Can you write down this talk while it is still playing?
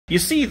You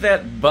see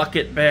that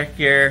bucket back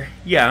there?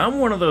 Yeah, I'm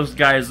one of those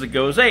guys that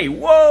goes, hey,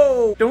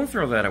 whoa! Don't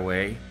throw that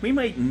away. We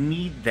might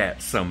need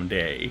that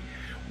someday.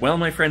 Well,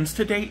 my friends,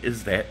 today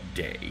is that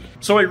day.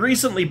 So I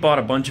recently bought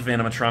a bunch of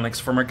animatronics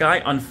from a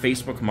guy on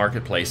Facebook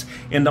Marketplace,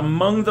 and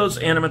among those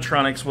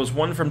animatronics was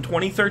one from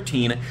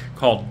 2013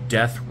 called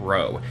Death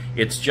Row.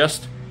 It's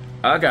just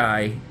a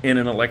guy in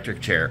an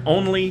electric chair,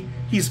 only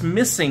he's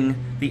missing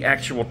the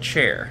actual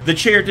chair. The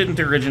chair didn't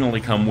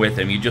originally come with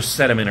him, you just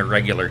set him in a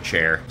regular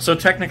chair. So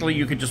technically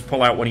you could just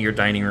pull out one of your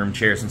dining room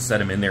chairs and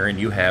set him in there and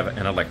you have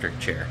an electric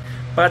chair.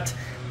 But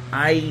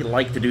I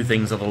like to do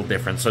things a little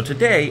different, so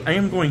today I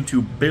am going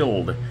to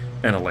build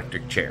an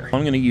electric chair.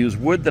 I'm going to use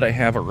wood that I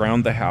have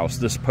around the house.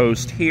 This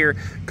post here,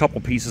 a couple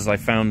pieces I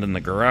found in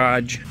the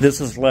garage. This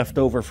is left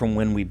over from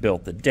when we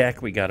built the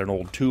deck. We got an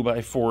old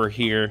 2x4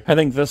 here. I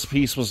think this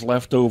piece was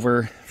left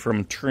over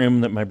from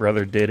trim that my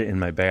brother did in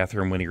my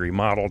bathroom when he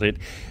remodeled it.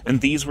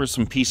 And these were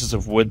some pieces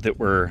of wood that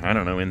were, I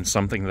don't know, in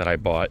something that I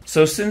bought.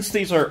 So since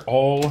these are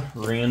all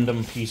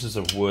random pieces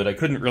of wood, I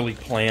couldn't really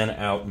plan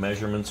out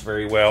measurements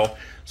very well.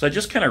 So I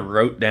just kind of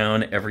wrote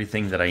down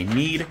everything that I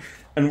need,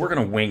 and we're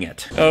gonna wing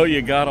it. Oh,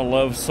 you gotta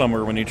love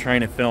summer when you're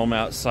trying to film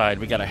outside.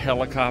 We got a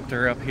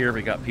helicopter up here,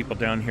 we got people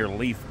down here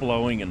leaf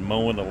blowing and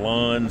mowing the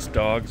lawns,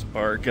 dogs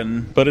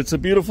barking. But it's a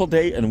beautiful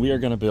day and we are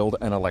gonna build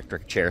an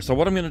electric chair. So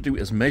what I'm gonna do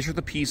is measure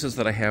the pieces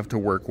that I have to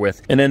work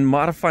with and then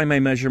modify my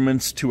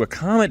measurements to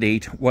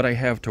accommodate what I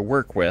have to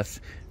work with.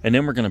 And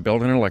then we're going to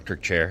build an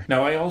electric chair.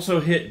 Now, I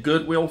also hit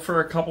Goodwill for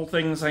a couple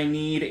things I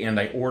need, and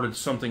I ordered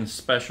something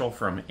special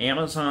from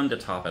Amazon to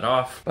top it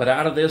off. But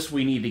out of this,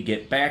 we need to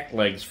get back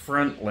legs,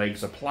 front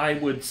legs, a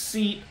plywood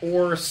seat,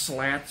 or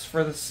slats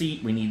for the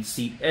seat. We need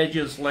seat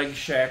edges, leg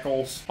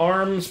shackles,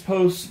 arms,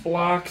 posts,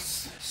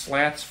 blocks,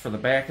 slats for the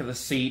back of the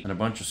seat, and a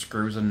bunch of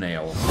screws and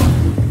nails.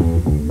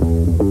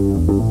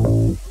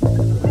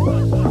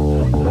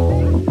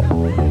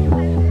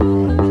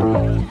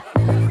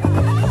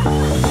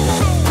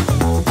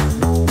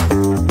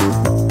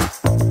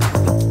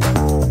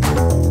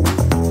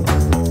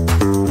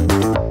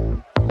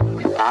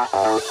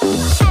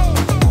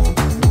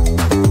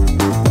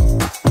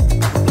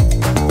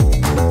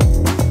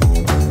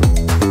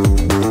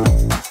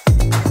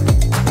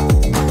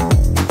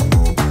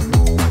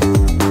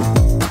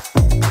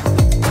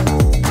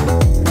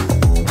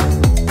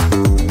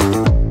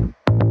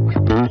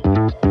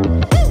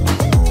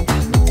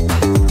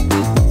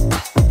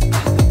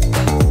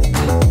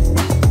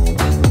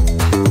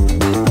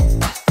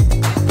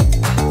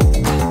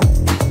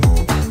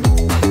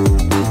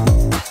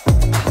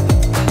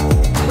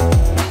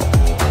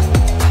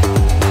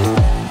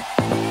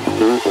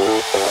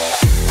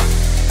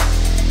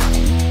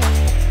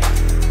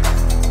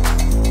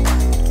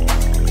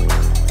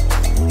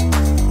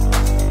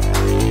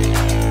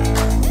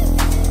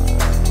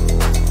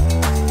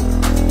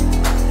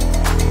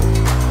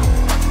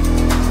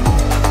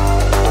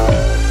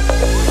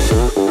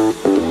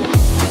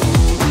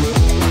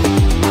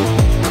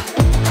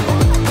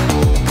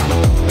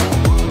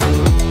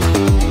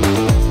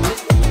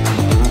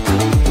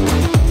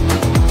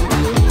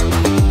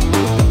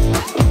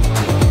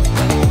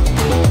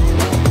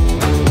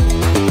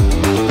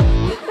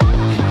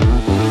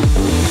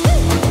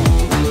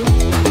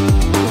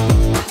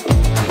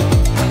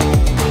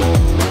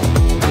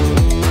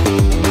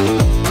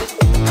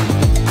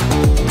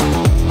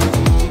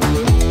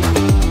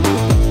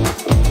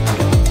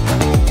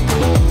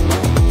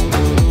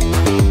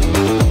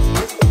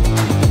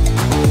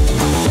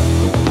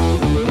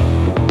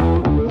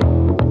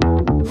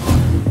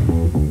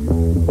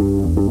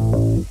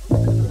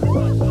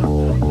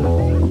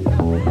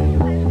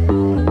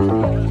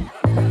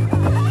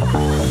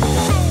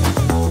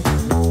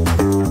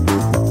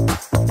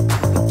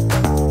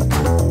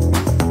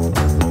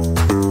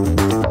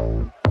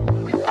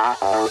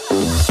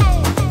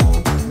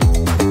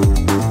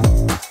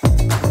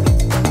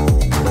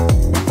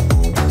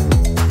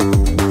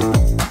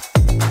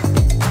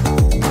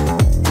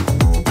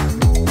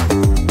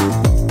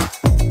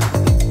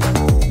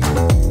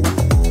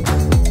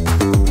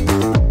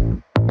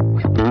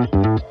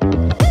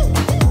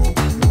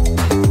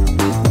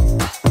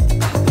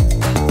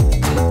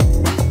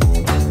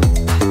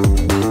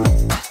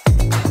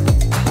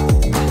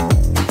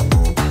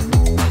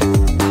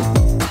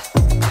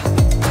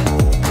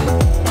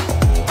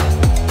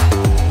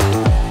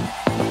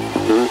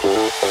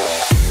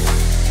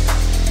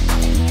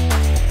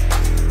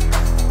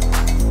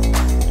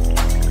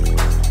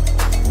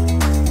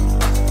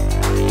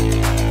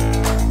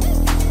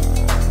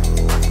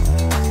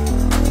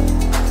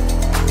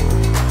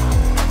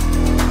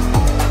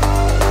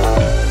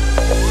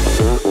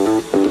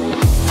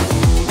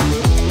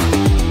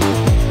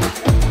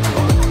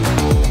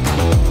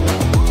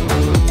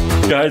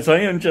 Guys, I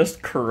am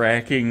just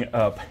cracking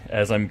up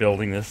as I'm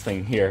building this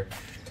thing here,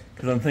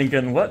 because I'm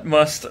thinking, what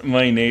must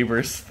my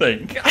neighbors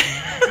think?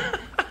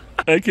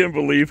 I can't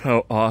believe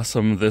how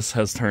awesome this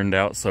has turned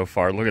out so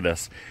far. Look at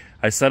this.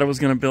 I said I was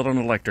going to build an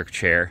electric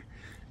chair,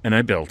 and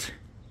I built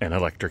an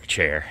electric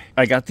chair.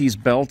 I got these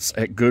belts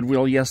at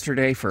Goodwill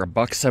yesterday for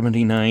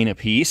 $1.79 a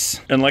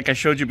piece. And like I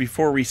showed you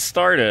before we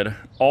started,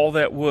 all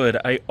that wood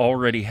I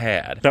already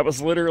had. That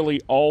was literally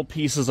all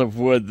pieces of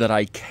wood that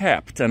I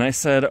kept. And I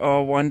said,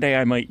 oh, one day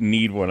I might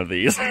need one of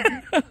these.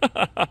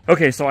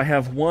 Okay, so I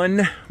have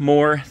one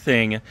more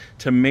thing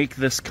to make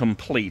this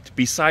complete,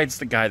 besides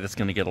the guy that's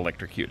gonna get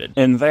electrocuted.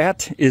 And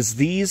that is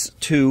these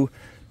two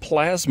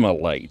plasma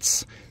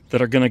lights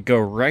that are going to go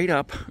right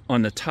up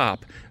on the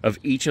top of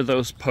each of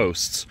those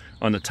posts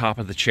on the top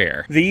of the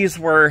chair. These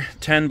were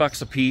 10 bucks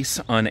a piece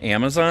on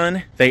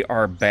Amazon. They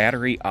are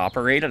battery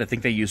operated. I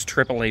think they use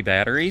AAA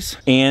batteries.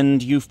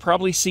 And you've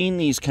probably seen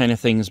these kind of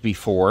things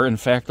before. In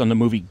fact, on the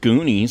movie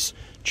Goonies,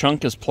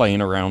 Chunk is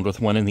playing around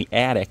with one in the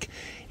attic.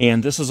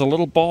 And this is a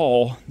little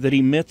ball that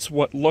emits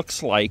what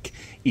looks like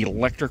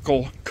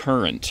electrical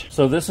current.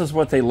 So this is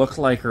what they look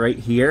like right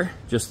here,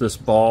 just this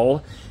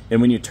ball.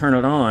 And when you turn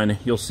it on,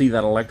 you'll see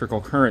that electrical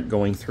current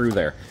going through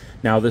there.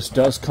 Now this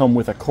does come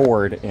with a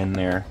cord in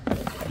there,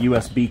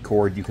 USB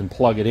cord, you can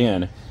plug it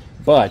in,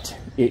 but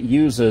it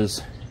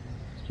uses,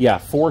 4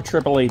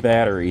 AAA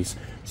batteries.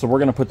 So we're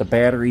gonna put the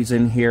batteries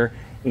in here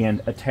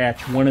and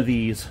attach one of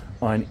these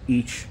on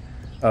each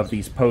of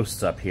these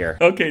posts up here.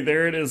 Okay,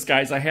 there it is,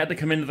 guys. I had to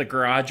come into the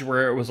garage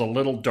where it was a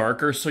little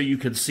darker so you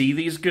could see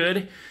these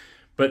good,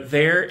 but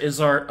there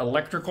is our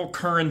electrical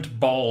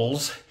current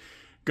balls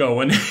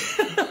going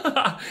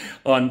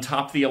on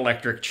top of the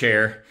electric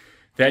chair.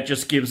 That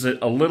just gives it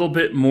a little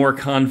bit more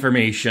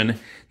confirmation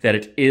that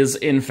it is,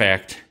 in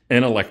fact,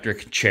 an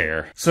electric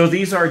chair. So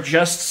these are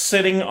just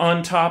sitting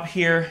on top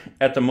here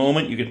at the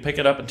moment. You can pick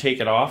it up and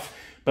take it off,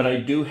 but I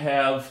do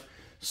have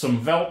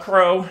some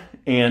Velcro,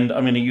 and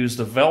I'm going to use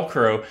the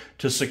Velcro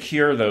to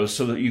secure those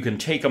so that you can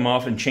take them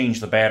off and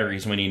change the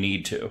batteries when you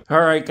need to.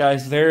 All right,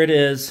 guys, there it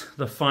is,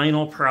 the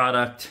final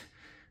product,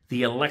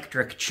 the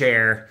electric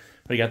chair.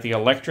 We got the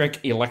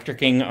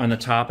electricing on the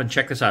top, and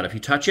check this out. If you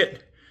touch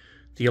it,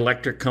 the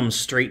electric comes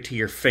straight to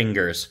your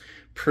fingers.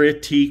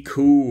 Pretty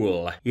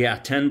cool. Yeah,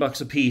 10 bucks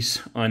a piece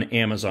on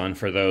Amazon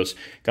for those.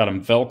 Got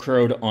them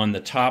Velcroed on the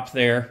top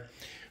there.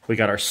 We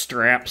got our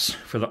straps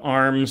for the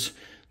arms,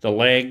 the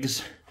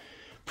legs.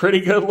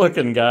 Pretty good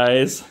looking,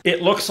 guys.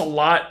 It looks a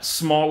lot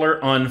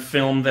smaller on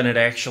film than it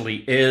actually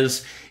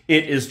is.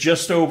 It is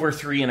just over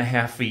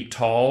 3.5 feet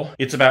tall.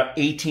 It's about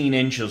 18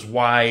 inches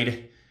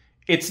wide.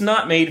 It's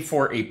not made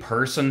for a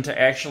person to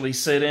actually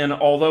sit in,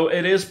 although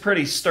it is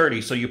pretty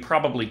sturdy, so you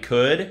probably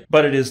could.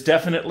 But it is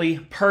definitely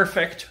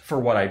perfect for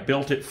what I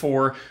built it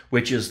for,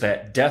 which is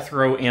that death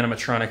row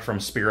animatronic from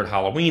Spirit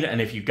Halloween.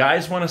 And if you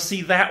guys want to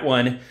see that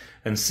one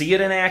and see it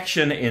in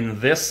action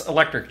in this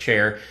electric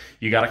chair,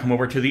 you got to come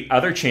over to the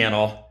other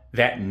channel,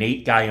 That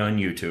Nate Guy on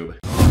YouTube.